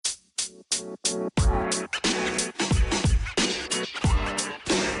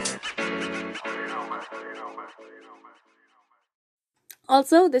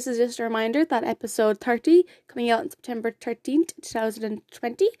Also, this is just a reminder that episode 30, coming out on September 13th,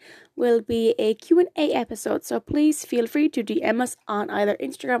 2020, will be a Q&A episode. So please feel free to DM us on either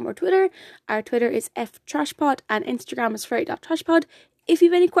Instagram or Twitter. Our Twitter is ftrashpod and Instagram is furry.trashpod. If you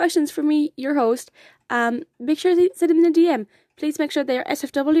have any questions for me, your host, make sure to send them in a DM. Please make sure they are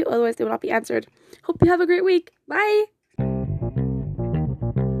SFW, otherwise they will not be answered. Hope you have a great week. Bye!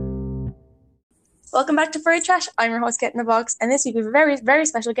 Welcome back to Furry Trash. I'm your host, Get in the Box, and this week we have a very, very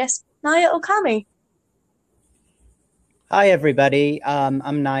special guest, Naia Okami. Hi, everybody. I'm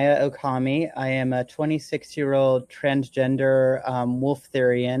Naia Okami. I am a 26-year-old transgender wolf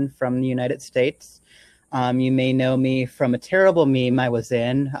Therian from the United States. You may know me from a terrible meme I was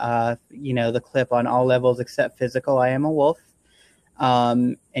in, the clip on all levels except physical, I am a wolf.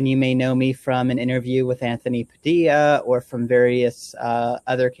 And you may know me from an interview with Anthony Padilla or from various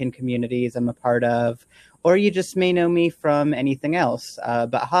otherkin communities I'm a part of, or you just may know me from anything else.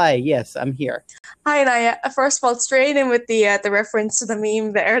 But hi, yes, I'm here. Hi, Naia. First of all, straight in with the reference to the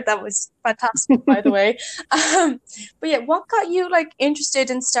meme there. That was fantastic, by the way. But yeah, what got you interested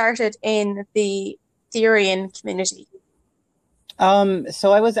and started in the Therian community?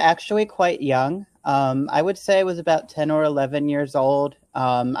 So I was actually quite young. I would say I was about 10 or 11 years old.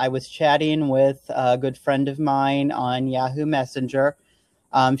 I was chatting with a good friend of mine on Yahoo Messenger.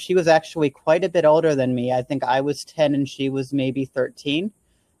 She was actually quite a bit older than me. I think I was 10 and she was maybe 13.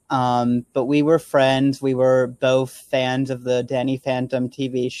 But we were friends. We were both fans of the Danny Phantom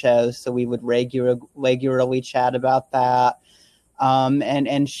TV show, so we would regularly chat about that.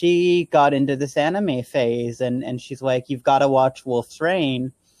 And she got into this anime phase, and she's like, "You've got to watch Wolf's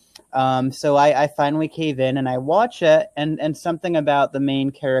Rain." So I finally cave in and I watch it, and something about the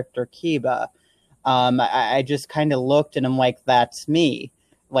main character, Kiba, I just kind of looked and I'm like, that's me.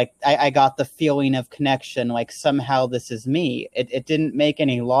 Like, I got the feeling of connection, like somehow this is me. It didn't make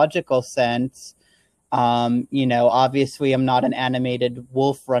any logical sense. Obviously I'm not an animated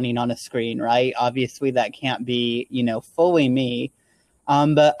wolf running on a screen, right? Obviously that can't be, fully me.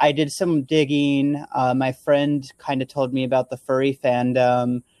 But I did some digging. My friend kind of told me about the furry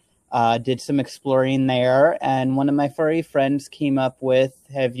fandom, did some exploring there. And one of my furry friends came up with,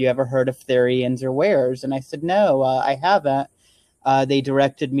 have you ever heard of Therians or Wares? And I said, no, I haven't. They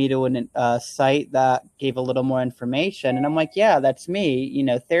directed me to a site that gave a little more information. And I'm like, yeah, that's me,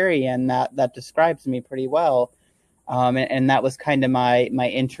 Therian, that describes me pretty well. And that was kind of my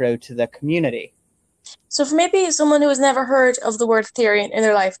intro to the community. So for maybe someone who has never heard of the word Therian in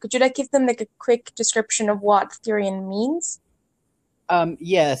their life, could you give them a quick description of what Therian means?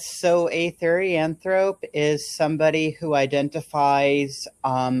 Yes, so a therianthrope is somebody who identifies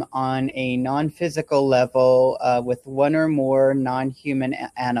on a non-physical level with one or more non-human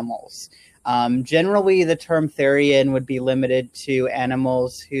animals. Generally, the term Therian would be limited to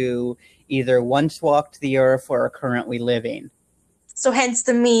animals who either once walked the earth or are currently living. So hence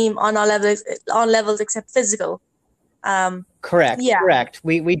the meme on all levels except physical. Correct. Yeah. Correct.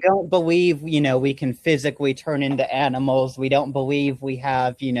 We don't believe, we can physically turn into animals. We don't believe we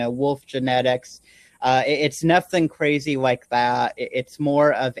have, wolf genetics. It's nothing crazy like that. It's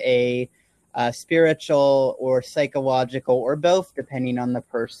more of a spiritual or psychological or both, depending on the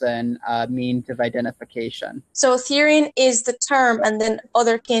person, means of identification. So Therian is the term, and then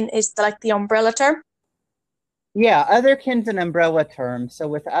otherkin is the umbrella term? Yeah, otherkin's an umbrella term. So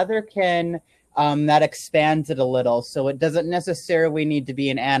with otherkin, that expands it a little. So it doesn't necessarily need to be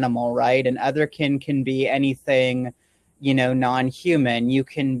an animal, right? And otherkin can be anything, non-human. You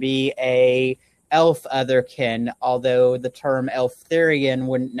can be a elf otherkin, although the term elf Therian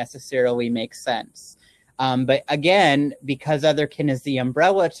wouldn't necessarily make sense. But again, because otherkin is the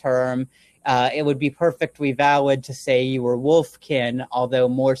umbrella term, it would be perfectly valid to say you were wolfkin, although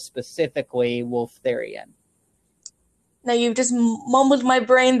more specifically wolf Therian. Now you've just mumbled my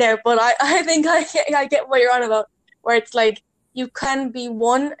brain there, but I think I get what you're on about, where it's you can be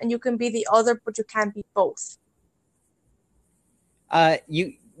one and you can be the other, but you can't be both.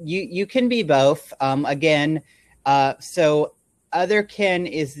 You can be both. Again, so otherkin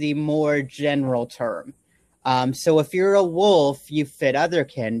is the more general term. So if you're a wolf, you fit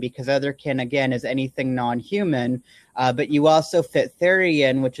otherkin, because otherkin, again, is anything non-human. But you also fit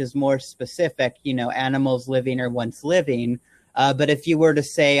Therian, which is more specific, animals living or once living. But if you were to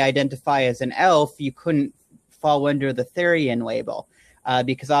say identify as an elf, you couldn't fall under the Therian label,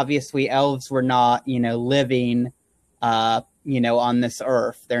 because obviously elves were not, living, on this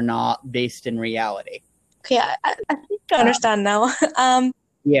earth. They're not based in reality. Okay, I think I understand now.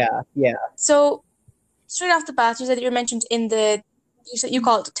 Yeah, yeah. So straight off the bat, you said that you mentioned in the you said you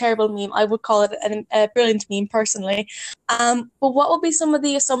call it a terrible meme. I would call it a brilliant meme personally. But what would be some of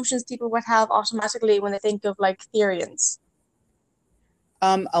the assumptions people would have automatically when they think of like Therians?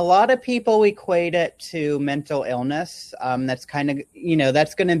 A lot of people equate it to mental illness. That's kind of,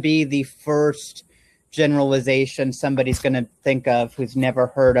 that's going to be the first generalization somebody's going to think of who's never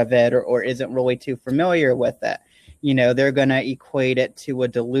heard of it or isn't really too familiar with it. They're going to equate it to a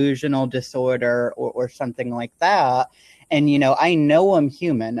delusional disorder or something like that. And, I know I'm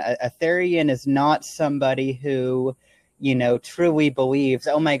human. A Therian is not somebody who, truly believes,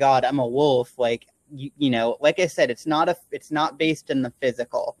 oh my God, I'm a wolf. Like, like I said, it's not based in the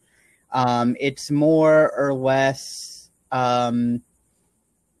physical. It's more or less,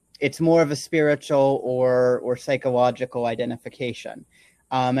 it's more of a spiritual or psychological identification.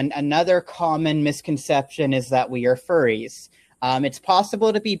 And another common misconception is that we are furries. It's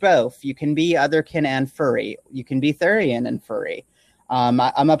possible to be both. You can be otherkin and furry. You can be Therian and furry.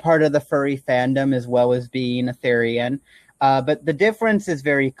 I'm a part of the furry fandom as well as being a Therian. But the difference is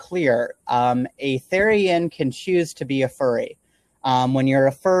very clear. A Therian can choose to be a furry. When you're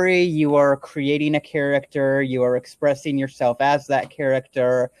a furry, you are creating a character, you are expressing yourself as that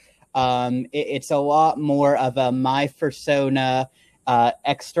character. It's a lot more of a my persona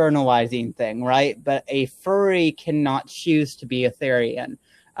externalizing thing, right? But a furry cannot choose to be a Therian.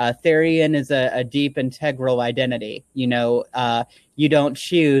 Therian is a deep integral identity. You don't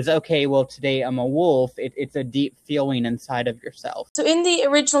choose, okay, well, today I'm a wolf. It's a deep feeling inside of yourself. So in the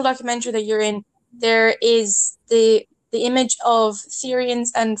original documentary that you're in, there is the image of Therians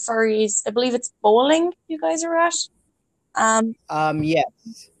and furries. I believe it's bowling you guys are at. Um,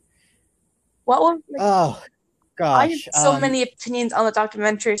 Yes. what was like Oh, I have gosh. so many opinions on the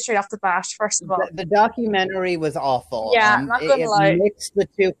documentary straight off the bat, first of all. The documentary was awful. Yeah, I'm not gonna It lie. mixed the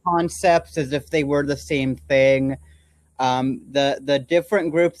two concepts as if they were the same thing. The different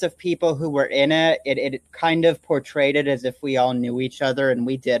groups of people who were in it kind of portrayed it as if we all knew each other and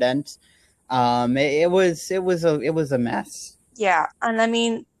we didn't. It was a mess. Yeah, and I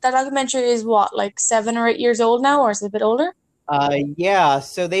mean that documentary is what, like 7 or 8 years old now, or is it a bit older? Yeah,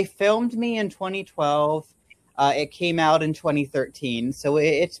 so they filmed me in 2012. It came out in 2013, so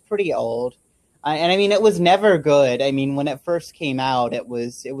it's pretty old. And I mean, it was never good. I mean, when it first came out, it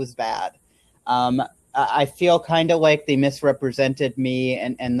was bad. I feel kind of like they misrepresented me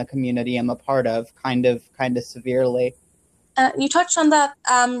and the community I'm a part of, kind of severely. You touched on that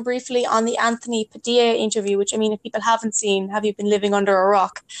briefly on the Anthony Padilla interview, which I mean, if people haven't seen, have you been living under a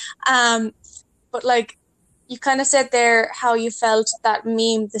rock? Um, but like you kind of said there how you felt that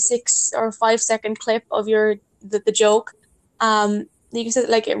meme, the 6 or 5 second clip of the joke. You said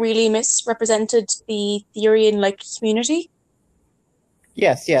like it really misrepresented the Therian like community.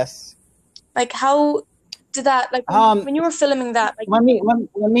 Yes, yes. Like how did that like Um, when you were filming that like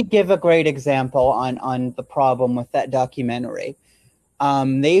let me give a great example on the problem with that documentary.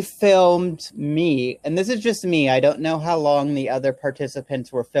 They filmed me, and this is just me. I don't know how long the other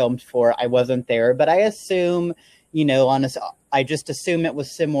participants were filmed for. I wasn't there, but I assume, I just assume it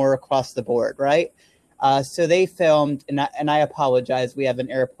was similar across the board, right? So they filmed, and I apologize. We have an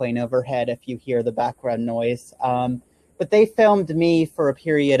airplane overhead if you hear the background noise. But they filmed me for a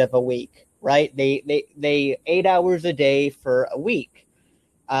period of a week, right? They 8 hours a day for a week.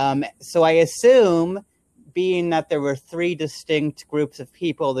 So I assume, being that there were three distinct groups of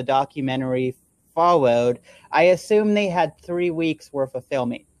people the documentary followed, I assume they had 3 weeks worth of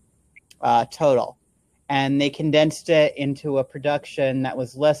filming total. And they condensed it into a production that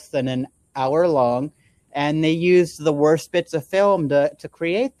was less than an hour long. And they used the worst bits of film to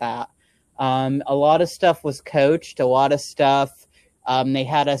create that. A lot of stuff was coached, a lot of stuff. They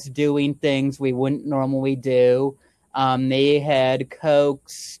had us doing things we wouldn't normally do. They had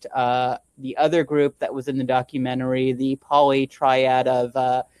coaxed the other group that was in the documentary, the poly triad of,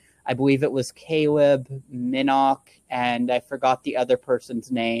 I believe it was Caleb, Minnock, and I forgot the other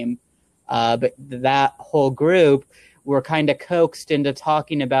person's name. But that whole group were kind of coaxed into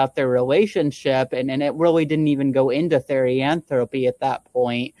talking about their relationship, and it really didn't even go into therianthropy at that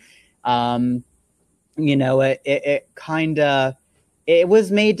point. It kind of, it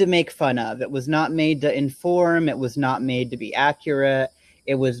was made to make fun of. It was not made to inform. It was not made to be accurate.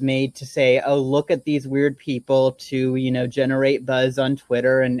 It was made to say, oh, look at these weird people to, generate buzz on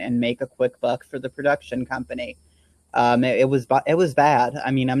Twitter and make a quick buck for the production company. It was bad.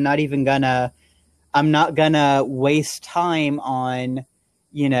 I mean, I'm not gonna waste time on,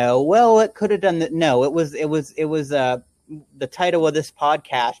 well, it could have done that. No, it was the title of this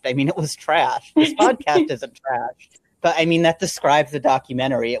podcast. I mean, it was trash. This podcast isn't trash. But I mean, that describes the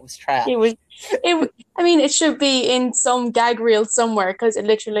documentary. It was It trash. was, I mean, it should be in some gag reel somewhere because it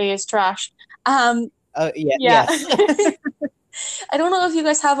literally is trash. Um, Oh yeah, yeah. yes. I don't know if you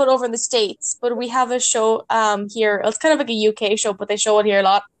guys have it over in the States, but we have a show here. It's kind of like a UK show, but they show it here a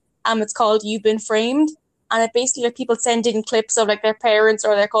lot. It's called You've Been Framed. And it basically like people send in clips of like their parents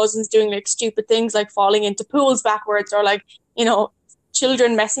or their cousins doing like stupid things like falling into pools backwards or like, you know,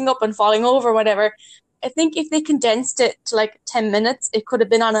 children messing up and falling over, whatever. I think if they condensed it to like 10 minutes, it could have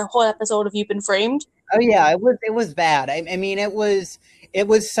been on a whole episode of You've Been Framed. Oh yeah, it was bad. I mean, it was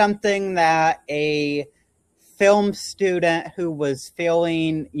something that a film student who was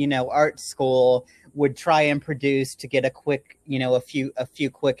failing, art school would try and produce to get a quick, a few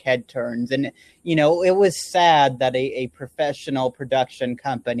quick head turns. And it was sad that a professional production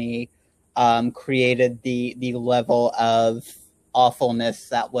company created the level of awfulness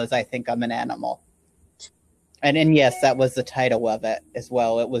that was I Think I'm an Animal. And yes, that was the title of it as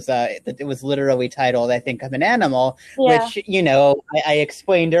well. It was literally titled "I Think I'm an Animal," Yeah. which I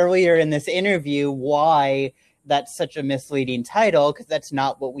explained earlier in this interview why that's such a misleading title, because that's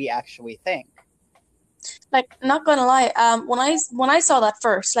not what we actually think. Like, not gonna lie, when I saw that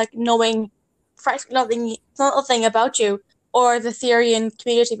first, like knowing practically nothing about you or the Therian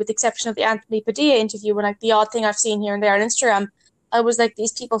community, with the exception of the Anthony Padilla interview, and like the odd thing I've seen here and there on Instagram, I was like,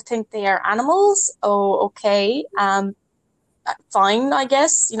 these people think they are animals. Oh, okay. Fine, I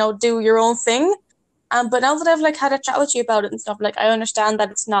guess. Do your own thing. But now that I've like had a chat with you about it and stuff, like I understand that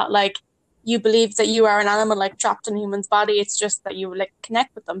it's not like you believe that you are an animal like trapped in a human's body. It's just that you like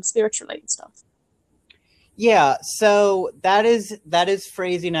connect with them spiritually and stuff. Yeah, so that is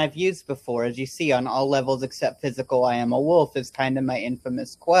phrasing I've used before, as you see, on all levels except physical. I am a wolf is kind of my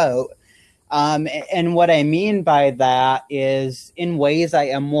infamous quote. And what I mean by that is, in ways, I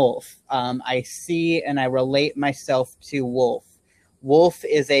am wolf. I see and I relate myself to wolf. Wolf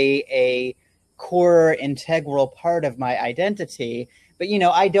is a core, integral part of my identity. But,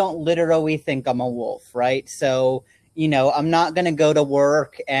 I don't literally think I'm a wolf, right? So, I'm not going to go to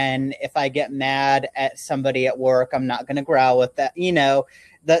work, and if I get mad at somebody at work, I'm not going to growl at that.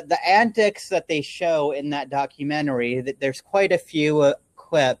 The antics that they show in that documentary, that there's quite a few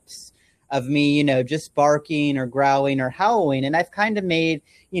clips of me, just barking or growling or howling. And I've kind of made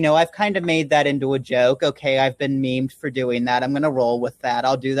that into a joke. Okay, I've been memed for doing that. I'm going to roll with that.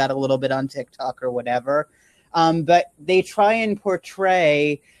 I'll do that a little bit on TikTok or whatever. But they try and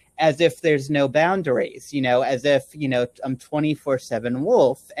portray as if there's no boundaries, as if, I'm 24/7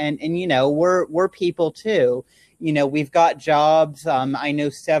 wolf. And we're people too. We've got jobs. I know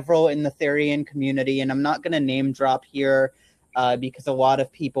several in the Therian community, and I'm not going to name drop here, because a lot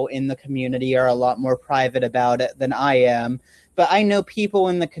of people in the community are a lot more private about it than I am. But I know people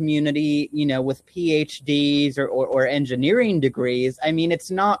in the community, with PhDs or engineering degrees. I mean, it's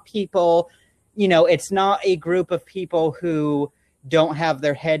not people, it's not a group of people who don't have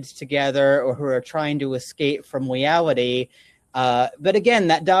their heads together or who are trying to escape from reality. But again,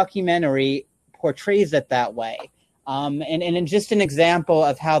 that documentary portrays it that way. And just an example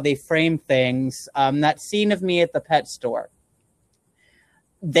of how they frame things, that scene of me at the pet store.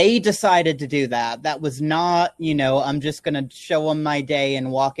 They decided to do that. That was not, I'm just going to show them my day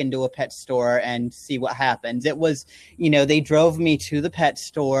and walk into a pet store and see what happens. It was, they drove me to the pet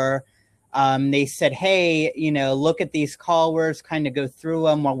store. They said, hey, look at these collars, kind of go through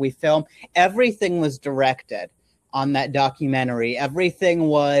them while we film. Everything was directed on that documentary. Everything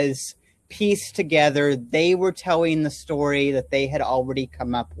was pieced together. They were telling the story that they had already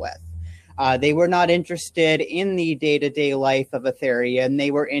come up with. They were not interested in the day-to-day life of a Therian.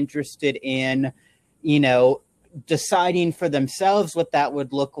 They were interested in, deciding for themselves what that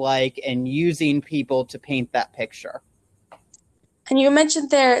would look like and using people to paint that picture. And you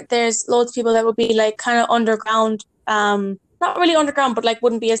mentioned there's loads of people that would be like kind of underground, not really underground, but like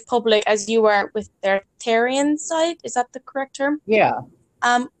wouldn't be as public as you were with their Therian side. Is that the correct term? Yeah.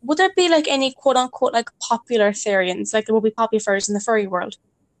 Would there be like any quote unquote like popular Therians, like there will be popular furs in the furry world?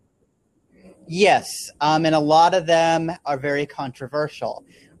 Yes, and a lot of them are very controversial,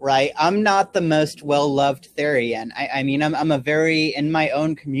 right? I'm not the most well-loved Therian. I mean, I'm a very, in my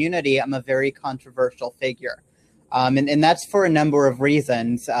own community, I'm a very controversial figure. And that's for a number of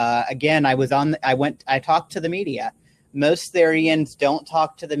reasons. Again, I talked to the media. Most Therians don't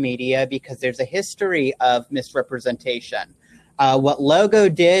talk to the media because there's a history of misrepresentation. What Logo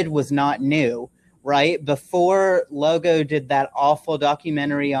did was not new, right? Before Logo did that awful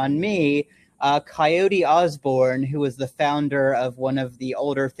documentary on me, Coyote Osborne, who was the founder of one of the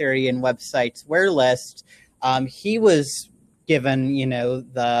older Therian websites, Wearlist, he was given,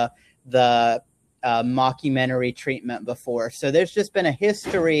 the mockumentary treatment before. So there's just been a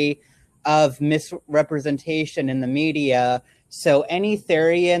history of misrepresentation in the media. So any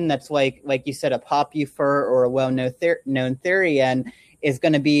Therian that's like you said, a popufur or a well-known known Therian is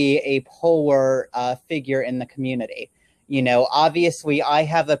going to be a polar figure in the community. You know, obviously, I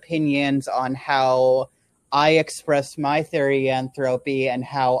have opinions on how I express my therianthropy and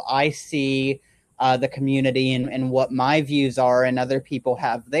how I see the community and what my views are, and other people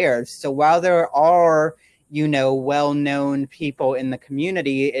have theirs. So while there are, you know, well-known people in the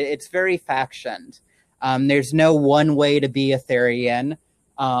community, it's very factioned. There's no one way to be a Therian.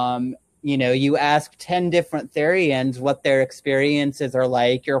 You know, you ask 10 different Therians what their experiences are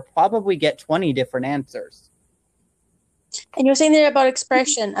like, you'll probably get 20 different answers. And you were saying there about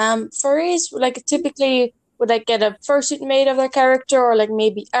expression. Furries like typically would like get a fursuit made of their character, or like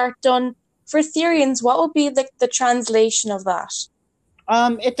maybe art done. For Therians, what would be like the translation of that?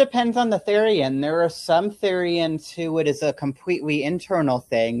 It depends on the Therian. There are some Therians who it is a completely internal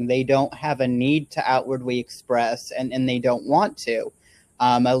thing. They don't have a need to outwardly express, and they don't want to.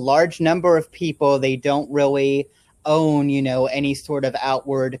 A large number of people, they don't really own, you know, any sort of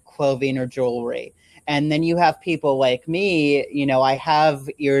outward clothing or jewelry. And then you have people like me, you know, I have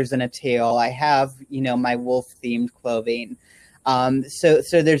ears and a tail. I have, you know, my wolf-themed clothing. So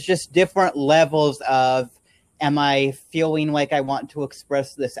there's just different levels of, am I feeling like I want to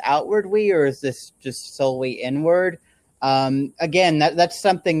express this outwardly, or is this just solely inward? Again, that's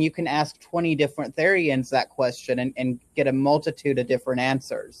something you can ask 20 different Therians that question and get a multitude of different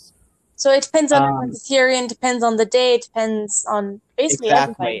answers. So it depends on the Therian, depends on the day, depends on basically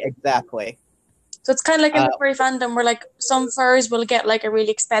everything. Exactly. So it's kind of like in the furry fandom where like some furries will get like a really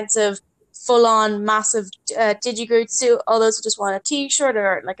expensive, full-on, massive Digigroot suit. Others will just want a t-shirt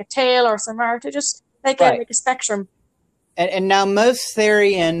or like a tail or some art. Or just like a spectrum. And now most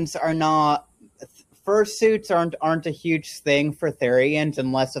Therians are not, fursuits aren't a huge thing for Therians,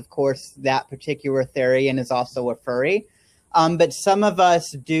 unless of course that particular Therian is also a furry. But some of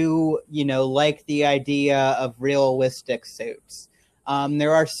us do, you know, like the idea of realistic suits.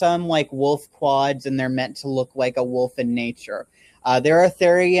 There are some like wolf quads, and they're meant to look like a wolf in nature. There are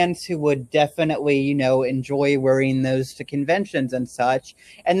Therians who would definitely, you know, enjoy wearing those to conventions and such.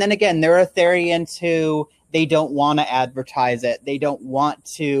 And then again, there are Therians who they don't want to advertise it. They don't want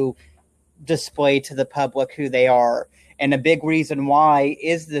to display to the public who they are. And a big reason why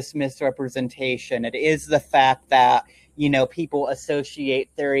is this misrepresentation. It is the fact that, you know, people associate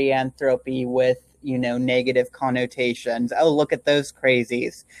therianthropy with, you know, negative connotations. Oh, look at those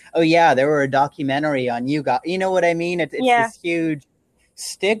crazies. Oh yeah, there were a documentary on you know what I mean? It's this huge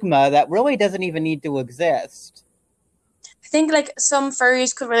stigma that really doesn't even need to exist. I think like some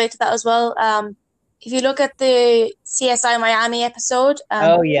furries could relate to that as well. If you look at the CSI Miami episode,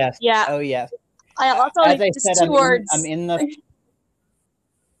 oh yes, yeah, oh yes. I also as I said, two words.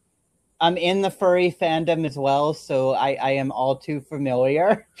 I'm in the furry fandom as well, so I am all too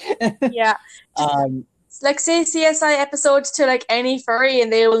familiar. Yeah. Like say CSI episodes to like any furry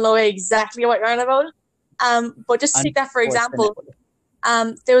and they will know exactly what you're on about. But just to take that for example,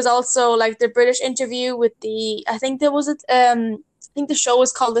 there was also like the British interview with I think the show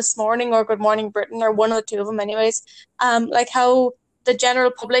was called This Morning or Good Morning Britain, or one of the two of them anyways. Like how the general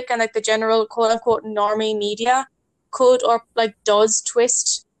public and like the general quote unquote normie media could or like does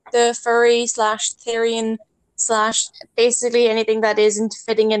twist the furry / Therian / basically anything that isn't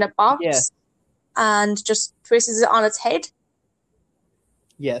fitting in a box, and just twists it on its head.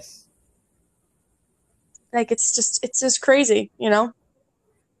 Yes. Like it's just crazy, you know?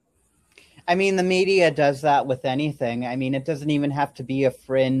 I mean, the media does that with anything. I mean, it doesn't even have to be a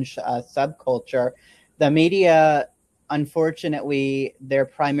fringe subculture. The media, unfortunately, their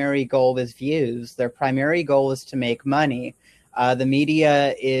primary goal is views. Their primary goal is to make money. The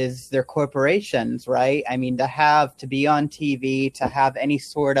media is their corporations, right? I mean, to be on TV, to have any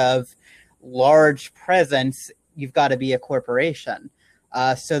sort of large presence, you've got to be a corporation.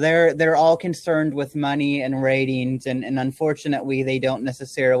 So they're all concerned with money and ratings, and unfortunately, they don't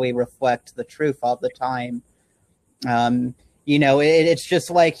necessarily reflect the truth all the time. You know, it's just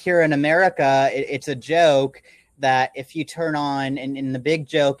like here in America, it's a joke that if you turn on, and the big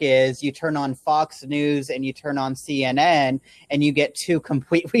joke is you turn on Fox News and you turn on CNN, and you get two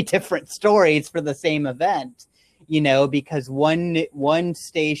completely different stories for the same event, you know, because one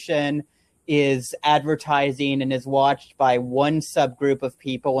station is advertising and is watched by one subgroup of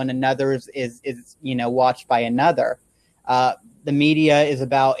people, and another is you know, watched by another. The media is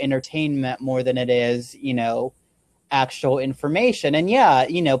about entertainment more than it is, you know, actual information. And yeah,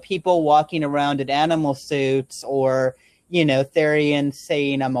 you know, people walking around in animal suits or, Therians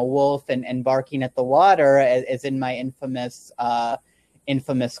saying I'm a wolf and barking at the water, as in my infamous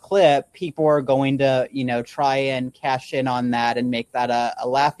clip, people are going to, try and cash in on that and make that a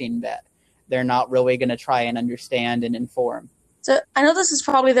laughing bit. They're not really going to try and understand and inform. So I know this is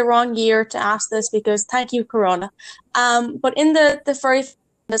probably the wrong year to ask this because thank you, Corona. But in the furry,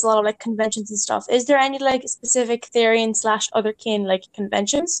 there's a lot of like conventions and stuff. Is there any like specific Therian / otherkin like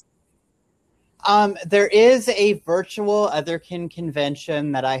conventions? There is a virtual otherkin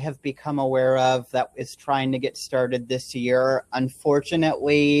convention that I have become aware of that is trying to get started this year.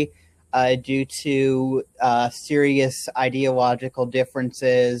 Unfortunately, due to serious ideological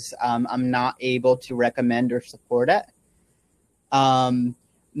differences, I'm not able to recommend or support it.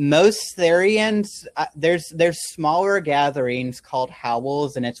 Most Therians, there's smaller gatherings called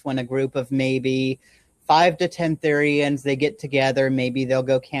howls, and it's when a group of maybe 5 to 10 Therians, they get together, maybe they'll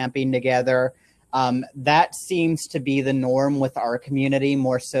go camping together. That seems to be the norm with our community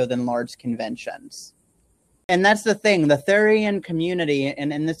more so than large conventions. And that's the thing, the Therian community,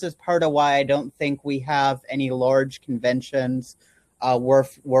 and this is part of why I don't think we have any large conventions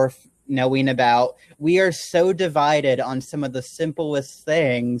worth knowing about. We are so divided on some of the simplest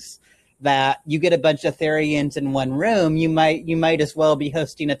things that you get a bunch of Therians in one room, you might as well be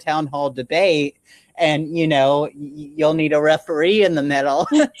hosting a town hall debate, and you'll need a referee in the middle.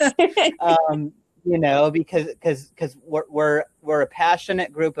 Because we're a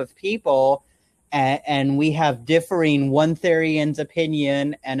passionate group of people, and we have differing. One Therian's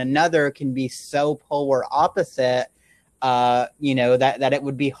opinion and another can be so polar opposite, that it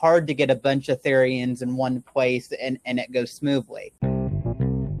would be hard to get a bunch of Therians in one place and it goes smoothly.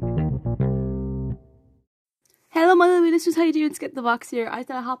 Hello, my lovely listeners, how you doing? Skip the box here. I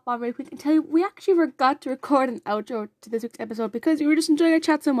thought I'd hop on really quick and tell you we actually forgot to record an outro to this week's episode because we were just enjoying our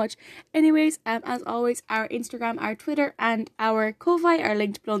chat so much. Anyways, as always, our Instagram, our Twitter, and our Ko-Fi are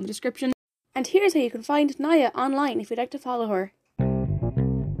linked below in the description. And here's how you can find Naia online if you'd like to follow her.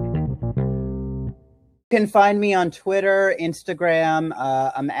 You can find me on Twitter, Instagram.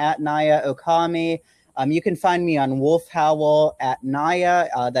 I'm at Naia Okami. You can find me on Wolf Howl at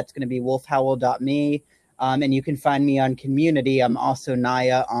Naia. That's going to be wolfhowl.me. And you can find me on Community. I'm also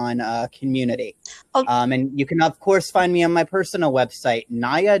Naia on Community. And you can, of course, find me on my personal website,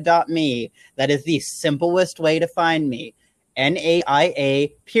 naia.me. That is the simplest way to find me.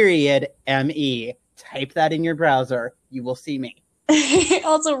 NAIA.me. Type that in your browser. You will see me.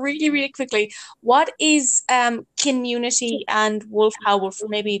 Also, really, really quickly, what is Community and Wolf Howl for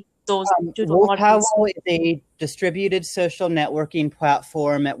maybe those Wolf Howl is a distributed social networking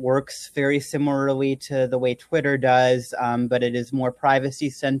platform. It works very similarly to the way Twitter does, but it is more privacy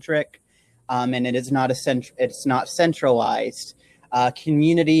centric, and it is not it's not centralized.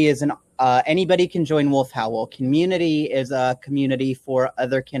 Community is anybody can join Wolf Howl. Community is a community for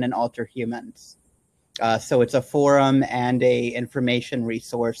otherkin and alter humans. So it's a forum and a information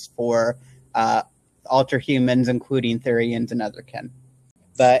resource for alter humans, including Therians and otherkin.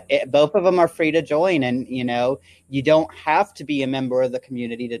 But both of them are free to join, and you don't have to be a member of the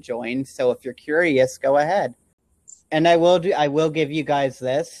community to join. So if you're curious, go ahead. And I will give you guys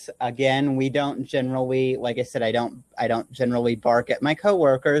this. Again, we don't generally, like I said, I don't generally bark at my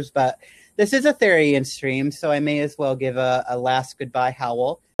coworkers, but this is a Therian stream, so I may as well give a last goodbye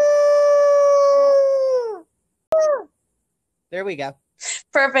howl. There we go.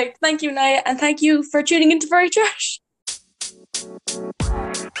 Perfect. Thank you, Naia, and thank you for tuning into Furry Trash.